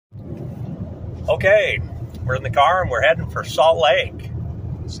Okay, we're in the car and we're heading for Salt Lake.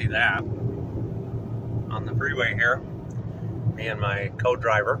 See that on the freeway here. Me and my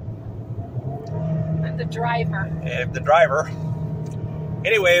co-driver. I'm the driver. And the driver.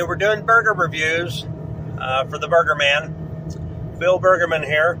 Anyway, we're doing burger reviews for the Burger Man. Phil Burgerman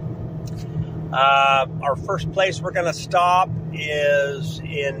here. Our first place we're going to stop is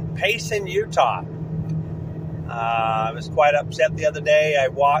in Payson, Utah. I was quite upset the other day. I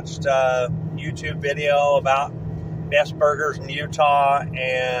watched a YouTube video about best burgers in Utah,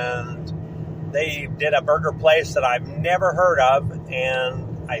 and they did a burger place that I've never heard of,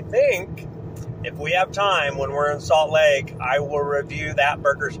 and I think if we have time when we're in Salt Lake, I will review that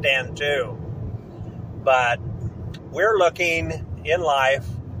burger stand too. But we're looking in life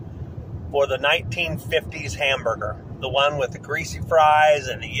for the 1950s hamburger, the one with the greasy fries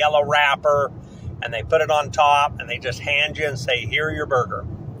and the yellow wrapper, and they put it on top and they just hand you and say, "Here, your burger."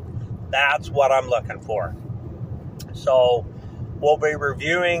 That's what I'm looking for. So we'll be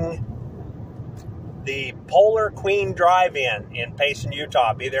reviewing the Polar Queen Drive-In in Payson, Utah.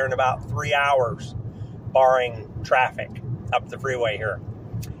 I'll be there in about 3 hours, barring traffic up the freeway here.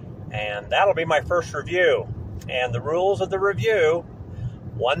 And that'll be my first review. And the rules of the review: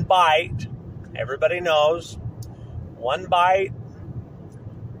 one bite, everybody knows, one bite,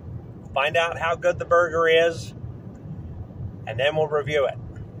 find out how good the burger is, and then we'll review it.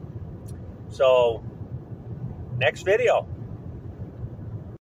 So, next video.